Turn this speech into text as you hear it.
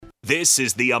This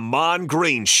is the Amon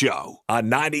Green Show on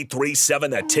 93.7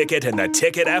 The Ticket and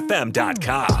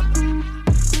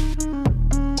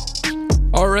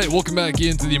theticketfm.com. All right, welcome back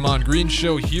into the Amon Green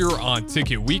Show here on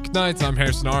Ticket Weeknights. I'm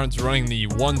Harrison Arns running the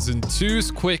ones and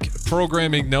twos. Quick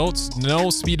programming notes. No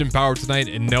speed and power tonight,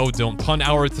 and no don't punt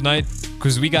hour tonight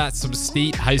because we got some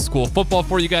state high school football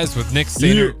for you guys with Nick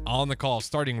Sainer on the call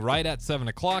starting right at 7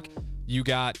 o'clock. You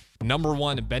got number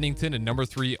 1 Bennington and number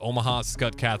 3 Omaha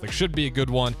Scott Catholic. Should be a good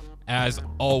one as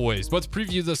always. Let's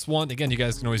preview this one. Again, you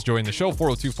guys can always join the show,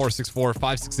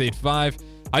 402-464-5685.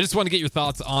 I just want to get your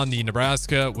thoughts on the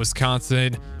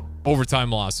Nebraska-Wisconsin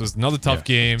overtime loss. It was another tough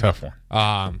game. Tough one.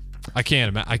 I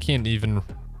can't even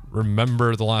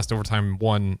remember the last overtime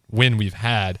win we've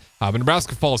had. But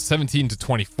Nebraska falls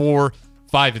 17-24,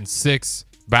 5-6.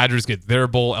 Badgers get their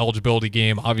bowl eligibility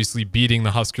game, obviously beating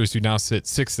the Huskers, who now sit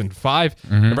 6-5.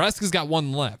 Mm-hmm. Nebraska's got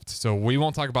one left, so we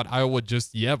won't talk about Iowa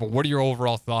just yet. But what are your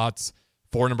overall thoughts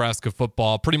for Nebraska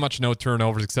football? Pretty much no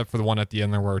turnovers except for the one at the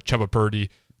end there where Chuba Purdy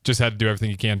just had to do everything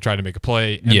he can to try to make a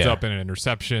play, ends up in an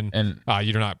interception, and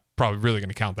you're not probably really going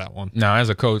to count that one. Now, as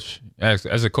a coach,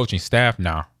 as a coaching staff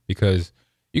now, because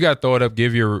you got to throw it up,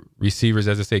 give your receivers,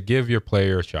 as I say, give your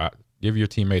player a shot, give your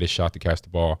teammate a shot to catch the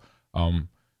ball.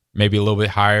 Maybe a little bit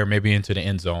higher, maybe into the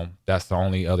end zone. That's the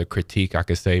only other critique I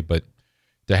could say. But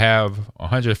to have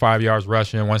 105 yards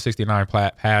rushing,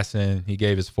 169 passing, he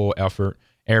gave his full effort.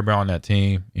 Everybody on that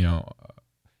team,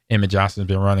 Emmett Johnson's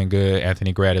been running good.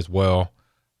 Anthony Grad as well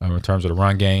in terms of the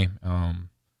run game.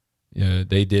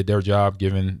 They did their job,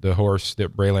 giving the horse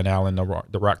that Braylon Allen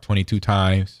the rock 22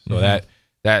 times. So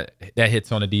that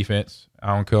hits on the defense.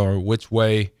 I don't care which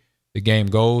way the game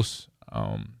goes.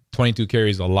 22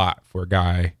 carries a lot for a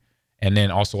guy. And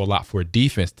then also a lot for a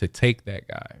defense to take that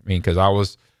guy. I mean, because I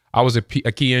was a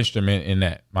key instrument in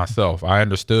that myself. I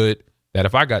understood that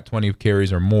if I got 20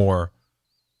 carries or more,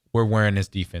 we're wearing this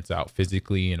defense out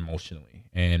physically and emotionally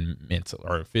and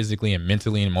physically and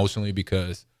mentally and emotionally,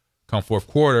 because come fourth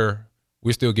quarter,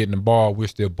 we're still getting the ball, we're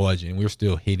still bludgeoning, we're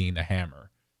still hitting the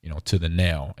hammer, to the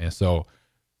nail. And so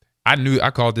I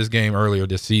called this game earlier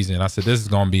this season. I said, this is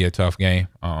going to be a tough game.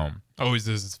 Always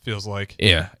is, it feels like.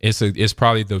 Yeah, it's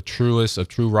probably the truest of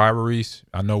true rivalries.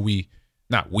 I know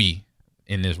not we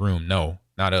in this room, no,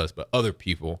 not us, but other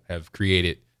people have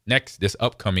created this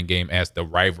upcoming game as the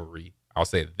rivalry. I'll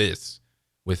say this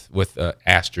with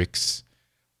asterisks,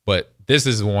 but this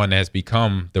is one that has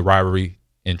become the rivalry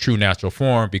in true natural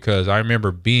form, because I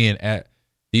remember being at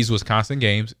these Wisconsin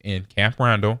games in Camp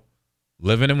Randall,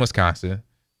 living in Wisconsin,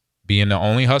 being the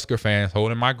only Husker fans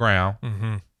holding my ground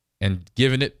and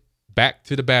giving it back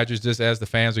to the Badgers just as the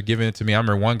fans are giving it to me. I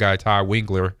remember one guy, Ty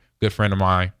Winkler, good friend of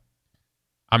mine,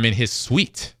 I'm in his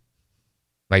suite.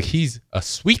 Like, he's a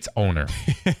suite owner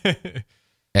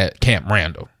at Camp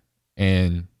Randall.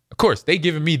 And, of course, they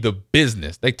giving me the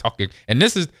business. They talking. And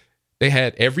they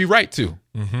had every right to.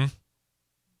 Mm-hmm.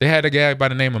 They had a guy by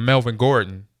the name of Melvin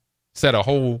Gordon set a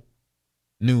whole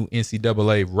new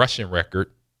NCAA rushing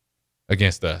record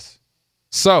against us.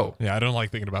 So yeah, I don't like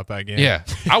thinking about that game. Yeah,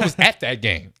 I was at that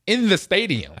game in the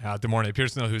stadium. DeMornay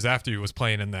Pearson, who's after you, was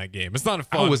playing in that game. It's not a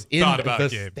fun. I was in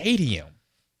the stadium.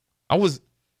 I was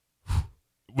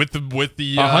with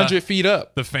the 100 feet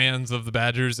up. The fans of the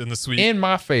Badgers in the suite in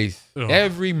my face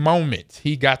every moment.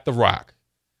 He got the rock.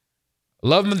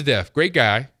 Love him to death. Great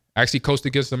guy. Actually coached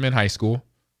against him in high school.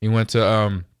 He went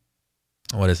to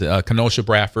Kenosha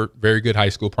Bradford. Very good high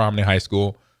school, prominent high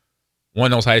school.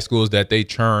 One of those high schools that they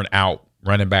churn out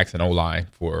running backs and O-line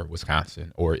for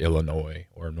Wisconsin or Illinois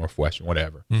or Northwestern,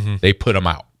 whatever. Mm-hmm. They put them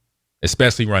out,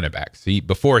 especially running backs.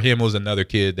 Before him was another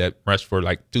kid that rushed for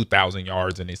like 2,000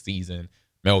 yards in his season.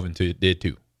 Melvin did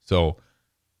too. So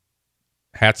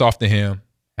hats off to him.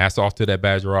 Hats off to that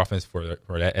Badger offense for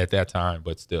that at that time.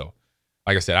 But still,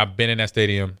 like I said, I've been in that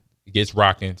stadium. It gets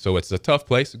rocking. So it's a tough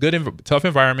place, tough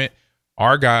environment.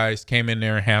 Our guys came in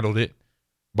there and handled it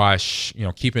by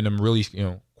keeping them really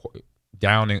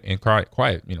down and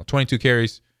quiet. 22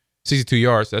 carries, 62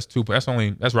 yards. That's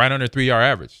right under 3-yard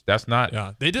average. That's not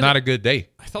not a good day.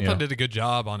 I thought they did a good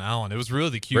job on Allen. It was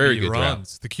really the QB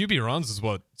runs. Job. The QB runs is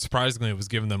what surprisingly was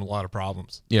giving them a lot of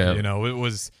problems. Yeah, it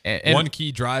was one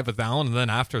key drive with Allen, and then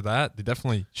after that, they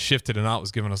definitely shifted and out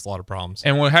was giving us a lot of problems.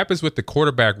 And what happens with the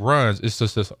quarterback runs is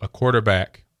just a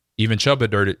quarterback. Even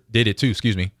Chuba did it too.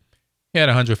 Excuse me. He had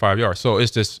 105 yards, so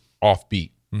it's just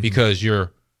offbeat because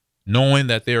you're knowing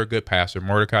that they're a good passer.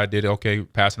 Mordecai did okay,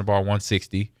 passing the ball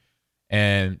 160,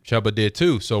 and Chuba did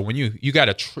too. So when you got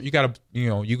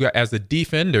as a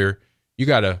defender, you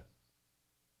got to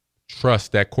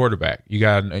trust that quarterback. You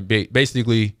got to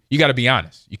be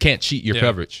honest. You can't cheat your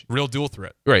coverage. Real dual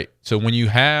threat. Right. So when you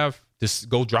have to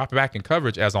go drop back in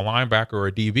coverage as a linebacker or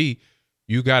a DB,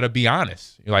 you got to be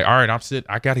honest. You're like, all right,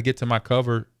 I got to get to my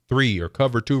cover 3 or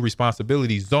cover 2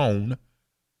 responsibility zone.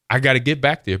 I got to get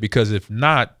back there, because if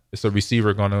not, it's a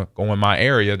receiver going to go in my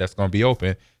area that's going to be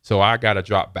open. So I got to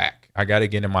drop back. I got to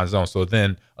get in my zone. So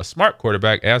then a smart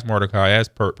quarterback, as Mordecai, as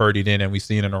Purdy did, and we've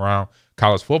seen it around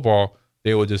college football,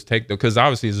 they will just take because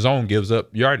obviously the zone gives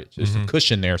up yardage. There's a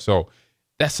cushion there. So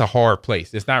that's a hard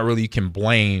place. It's not really you can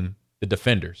blame the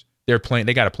defenders. They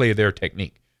got to play their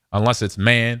technique. Unless it's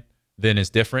man, then it's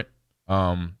different.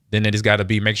 Then it just got to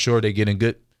be make sure they get in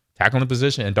good tackling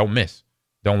position and don't miss.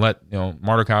 Don't let,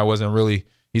 Mordecai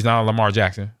he's not a Lamar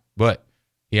Jackson, but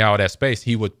he had all that space.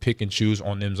 He would pick and choose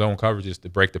on them zone coverages to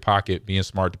break the pocket, being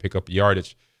smart to pick up the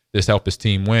yardage, just help his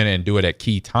team win and do it at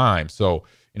key times. So,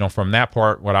 from that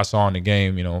part, what I saw in the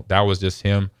game, that was just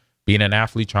him being an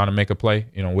athlete, trying to make a play,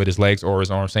 with his legs or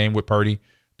his arm. Same with Purdy,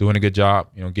 doing a good job,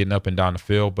 getting up and down the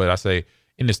field. But I say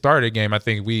in the start of the game, I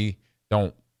think we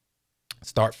don't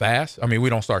start fast. I mean,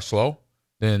 we don't start slow.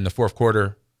 Then the fourth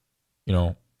quarter,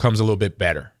 comes a little bit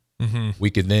better. We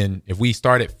could then, if we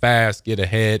started fast, get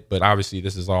ahead. But obviously,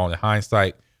 this is all in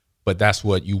hindsight. But that's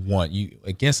what you want. You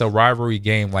against a rivalry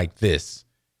game like this,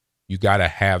 you got to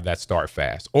have that start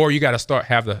fast, or you got to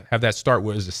have that start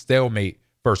where it's a stalemate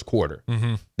first quarter.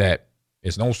 That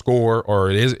is no score, or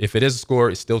it is if it is a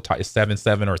score, it's still tight. It's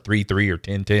 7-7 or 3-3 or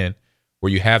 10-10,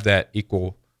 where you have that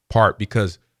equal part.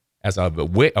 Because as a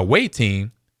away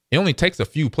team, it only takes a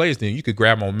few plays, then you could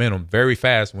grab momentum very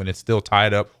fast when it's still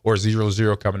tied up or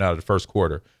 0-0 coming out of the first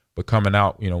quarter. But coming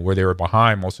out, where they were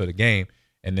behind most of the game,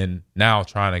 and then now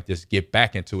trying to just get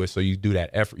back into it. So you do that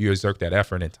effort, you exert that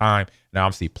effort and time, and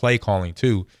obviously play calling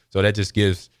too. So that just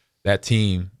gives that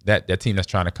team that team that's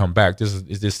trying to come back. It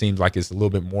just seems like it's a little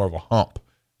bit more of a hump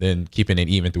than keeping it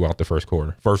even throughout the first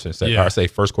quarter, first and second. Yeah. I say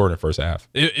first quarter and first half.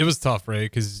 It was tough,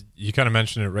 right? Because you kind of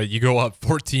mentioned it, right? You go up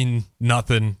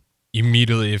 14-0.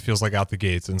 Immediately it feels like out the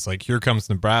gates, and it's like here comes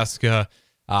Nebraska,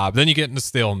 then you get into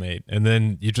stalemate, and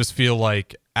then you just feel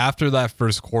like after that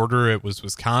first quarter it was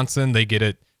Wisconsin, they get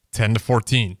it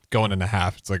 10-14 going into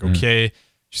half. It's like okay, you're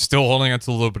still holding on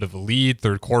to a little bit of a lead.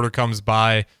 Third quarter comes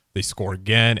by, they score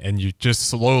again, and you just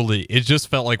slowly, it just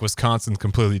felt like Wisconsin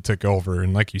completely took over.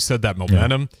 And like you said, that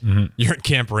momentum, you're at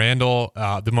Camp Randall,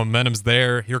 the momentum's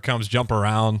there, here comes jump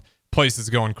around, place is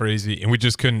going crazy, and we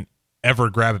just couldn't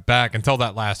ever grab it back until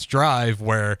that last drive,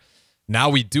 where now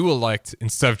we do elect,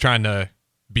 instead of trying to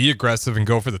be aggressive and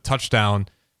go for the touchdown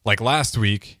like last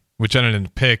week, which ended in a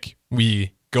pick,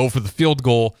 we go for the field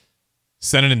goal,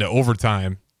 send it into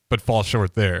overtime, but fall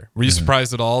short there. Were you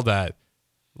surprised at all that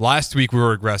last week we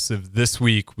were aggressive, this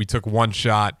week we took one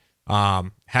shot,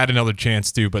 had another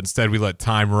chance to, but instead we let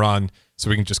time run so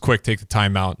we can just quick take the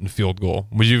timeout and field goal?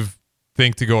 Would you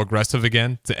think to go aggressive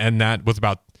again to end that with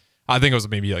about, I think it was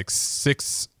maybe like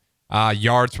 6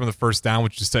 yards from the first down,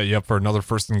 which just set you up for another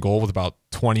first and goal with about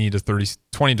 20 to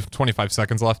 25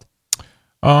 seconds left?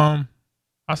 I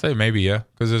say maybe, yeah,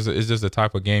 because it's just the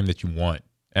type of game that you want,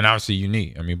 and obviously you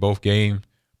need. I mean, both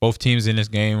teams in this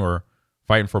game are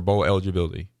fighting for bowl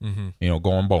eligibility,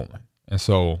 going bowling. And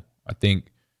so I think,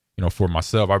 for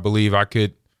myself, I believe I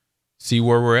could see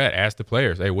where we're at, ask the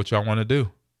players, hey, what y'all want to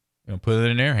do? Put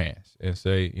it in their hands and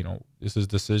say, this is a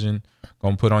decision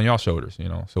going to put on y'all shoulders,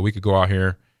 so we could go out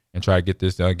here and try to get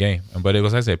this game. But it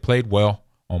was, as I said, played well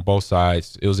on both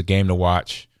sides. It was a game to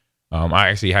watch. I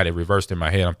actually had it reversed in my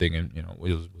head. I'm thinking, it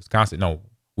was Wisconsin. No,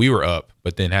 we were up,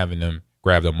 but then having them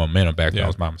grab the momentum back, that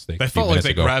was my mistake. They felt like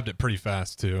they grabbed it pretty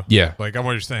fast too. Yeah. Like I'm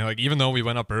what you're saying. Like even though we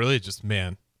went up early,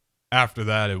 after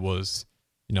that it was,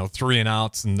 3 and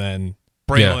outs, and then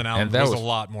Braylon out was a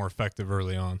lot more effective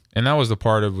early on. And that was the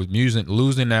part of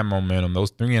losing that momentum.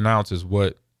 Those 3 and outs is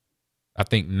what I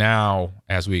think now,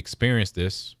 as we experience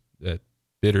this, that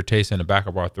bitter taste in the back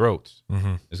of our throats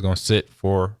is going to sit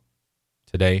for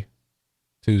today,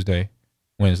 Tuesday,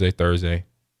 Wednesday, Thursday,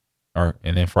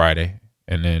 and then Friday.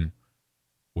 And then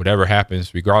whatever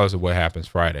happens, regardless of what happens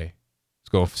Friday, it's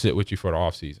going to sit with you for the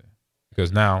offseason.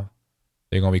 Because now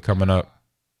they're going to be coming up,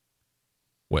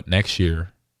 next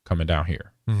year, coming down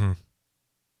here.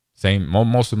 Same,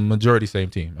 most of the majority,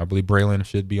 same team. I believe Braylon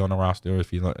should be on the roster.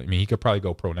 He could probably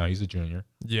go pro now. He's a junior.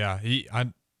 Yeah, if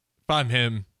I'm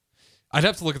him, I'd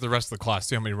have to look at the rest of the class,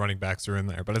 see how many running backs are in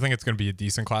there. But I think it's going to be a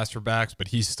decent class for backs, but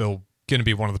he's still going to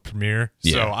be one of the premier.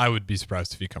 Yeah. So I would be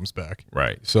surprised if he comes back.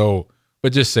 Right. So,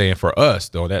 but just saying, for us,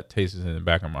 though, that taste is in the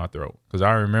back of my throat. Because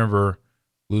I remember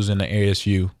losing to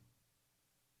ASU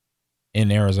in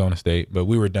Arizona State, but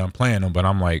we were done playing them. But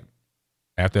I'm like,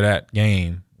 after that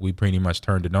game, we pretty much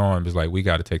turned it on. It was like, we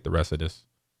got to take the rest of this,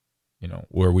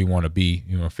 where we want to be,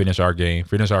 finish our game,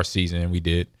 finish our season. And we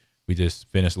did. We just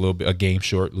finished a game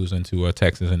short, losing to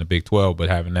Texas in the Big 12, but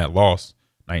having that loss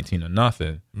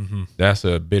 19-0, that's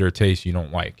a bitter taste you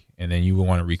don't like. And then you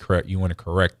want to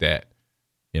correct that,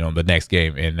 the next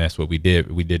game. And that's what we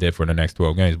did. We did it for the next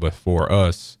 12 games. But for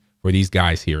us, for these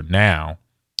guys here now,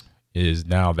 is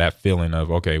now that feeling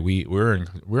of, okay, we're in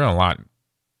a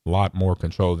lot more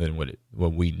control than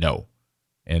what we know.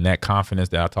 And that confidence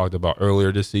that I talked about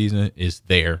earlier this season is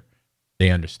there. They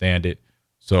understand it.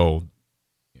 So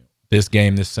this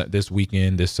game, this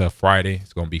weekend, this Friday,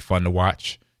 it's going to be fun to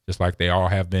watch, just like they all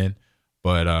have been.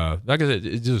 But like I said,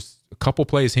 it's just a couple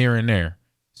plays here and there.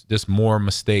 It's just more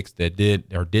mistakes that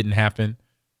did or didn't happen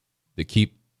to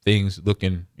keep things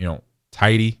looking,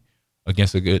 tidy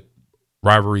against a good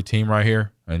rivalry team right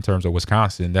here in terms of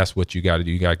Wisconsin. That's what you got to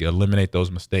do. You got to eliminate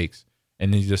those mistakes.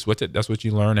 And then that's what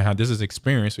you learn, and how this is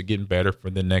experience for getting better for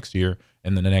the next year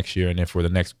and then the next year. And then for the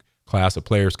next class of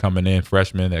players coming in,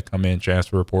 freshmen that come in,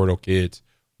 transfer portal kids,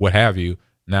 what have you.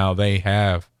 Now they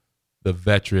have the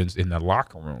veterans in the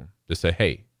locker room to say,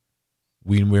 hey,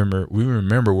 we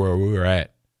remember where we were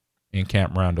at in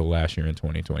Camp Rondo last year in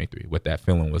 2023, what that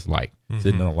feeling was like,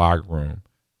 sitting in the locker room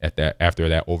after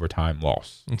that overtime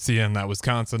loss. And seeing that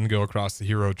Wisconsin go across the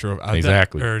Hero Trophy.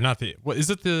 Exactly. What's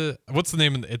the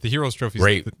name at the Heroes Trophy?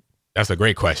 Great. That's a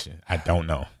great question. I don't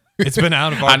know. It's been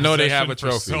out of our I know they have a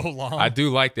trophy. For so long. I do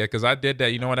like that because I did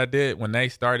that. You know what I did when they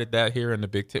started that here in the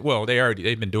Big Ten? Well,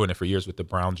 they've been doing it for years with the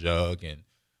Brown Jug and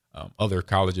other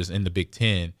colleges in the Big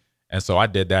Ten. And so I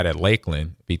did that at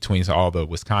Lakeland between all the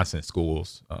Wisconsin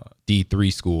schools,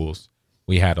 D3 schools.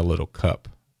 We had a little cup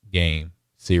game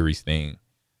series thing.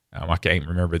 I can't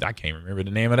remember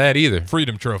the name of that either.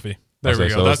 Freedom Trophy. There we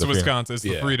go. So that's Wisconsin. It's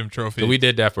the Freedom Trophy. So we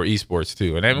did that for esports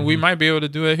too, and we might be able to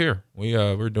do it here.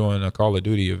 We're doing a Call of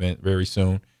Duty event very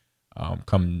soon,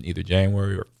 come either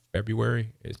January or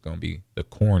February. It's going to be the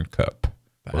Corn Cup.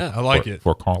 I like it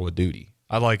for Call of Duty.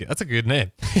 I like it. That's a good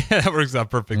name. That works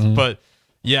out perfect. But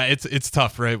yeah, it's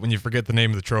tough, right, when you forget the name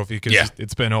of the trophy because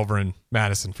it's been over in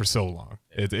Madison for so long.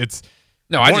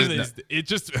 It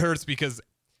just hurts because.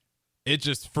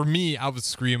 For me, I was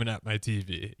screaming at my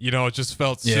TV. It just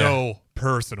felt so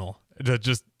personal.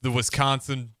 Just the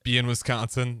Wisconsin being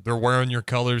Wisconsin. They're wearing your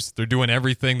colors. They're doing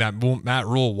everything that Matt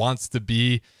Rule wants to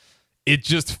be. It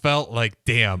just felt like,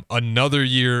 damn, another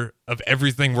year of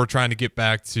everything we're trying to get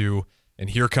back to. And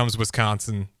here comes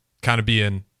Wisconsin kind of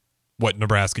being what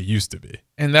Nebraska used to be.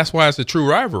 And that's why it's a true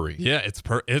rivalry. Yeah,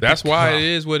 that's why it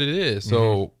is what it is.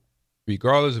 So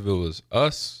regardless if it was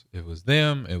us, it was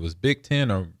them, it was Big Ten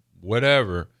or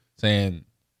whatever, saying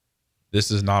this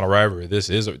is not a rivalry.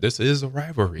 This is a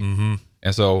rivalry.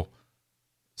 And so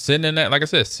sitting in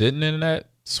that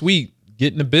suite,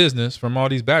 getting the business from all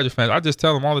these Badger fans, I just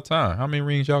tell them all the time, how many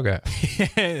rings y'all got?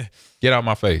 Get out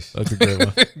my face. That's a great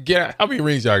one. How many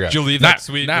rings y'all got? Did you leave that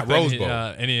suite not with Rose Bowl.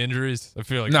 Any injuries? I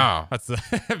feel like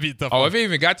that'd be a tough one. one. If it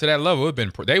even got to that level,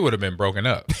 they would have been broken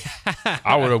up.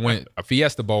 I would have went a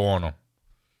Fiesta Bowl on them.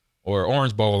 Or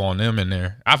Orange Bowl on them in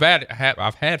there. I've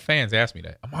had fans ask me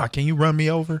that. Can you run me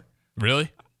over?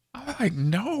 Really? I'm like,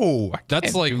 no.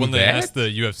 That's like when they ask the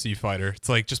UFC fighter. It's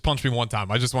like, just punch me one time.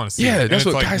 I just want to see it. Yeah, that's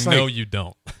what guys like. No, you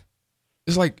don't.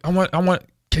 It's like, I want.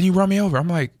 Can you run me over? I'm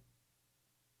like,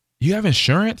 you have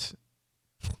insurance?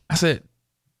 I said,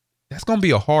 that's gonna be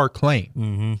a hard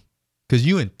claim because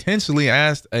you intentionally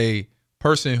asked a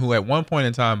person who at one point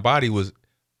in time body was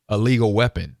a legal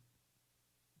weapon.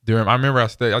 I remember I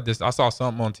saw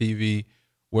something on TV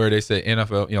where they said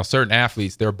NFL, certain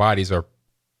athletes, their bodies are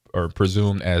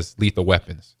presumed as lethal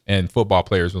weapons, and football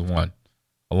players was one,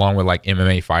 along with like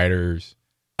MMA fighters.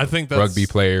 I think that's, rugby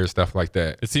players, stuff like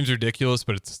that. It seems ridiculous,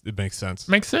 but it makes sense.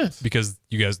 Makes sense because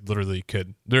you guys literally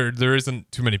could. There isn't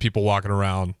too many people walking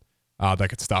around that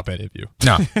could stop any of you.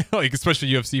 No, like especially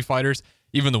UFC fighters,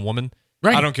 even the woman.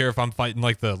 Right. I don't care if I'm fighting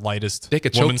like the lightest. They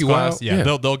could choke you class. out. Yeah,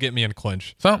 they'll get me in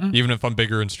clinch. Something. Even if I'm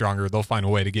bigger and stronger, they'll find a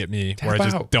way to get me where I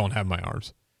just don't have my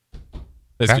arms.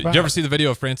 Did you ever see the video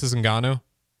of Francis Ngannou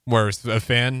where a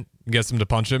fan gets him to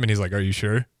punch him and he's like, "Are you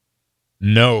sure?"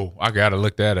 No, I gotta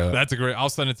look that up. That's a great. I'll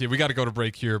send it to you. We got to go to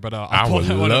break here, but I would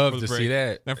love to see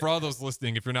that. And for all those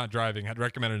listening, if you're not driving, I'd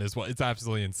recommend it as well. It's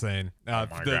absolutely insane.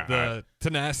 The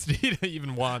tenacity to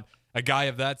even want a guy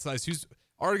of that size who's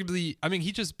arguably,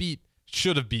 he just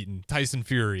should have beaten Tyson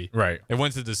Fury. Right. It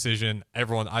went to decision.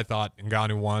 I thought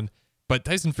Ngannou won, but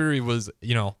Tyson Fury was,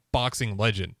 boxing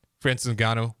legend. Francis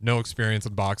Ngannou, no experience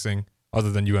in boxing other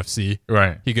than UFC.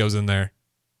 Right. He goes in there,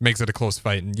 makes it a close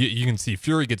fight, and you can see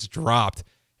Fury gets dropped,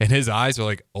 and his eyes are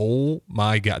like, oh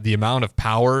my God, the amount of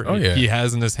power he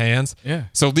has in his hands. Yeah.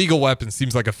 So lethal weapon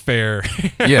seems like a fair,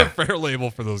 fair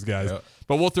label for those guys. Yep.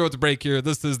 But we'll throw it to break here.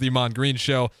 This is the Amon Green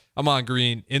Show. Amon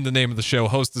Green in the name of the show.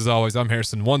 Host as always, I'm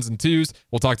Harrison, ones and twos.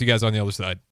 We'll talk to you guys on the other side.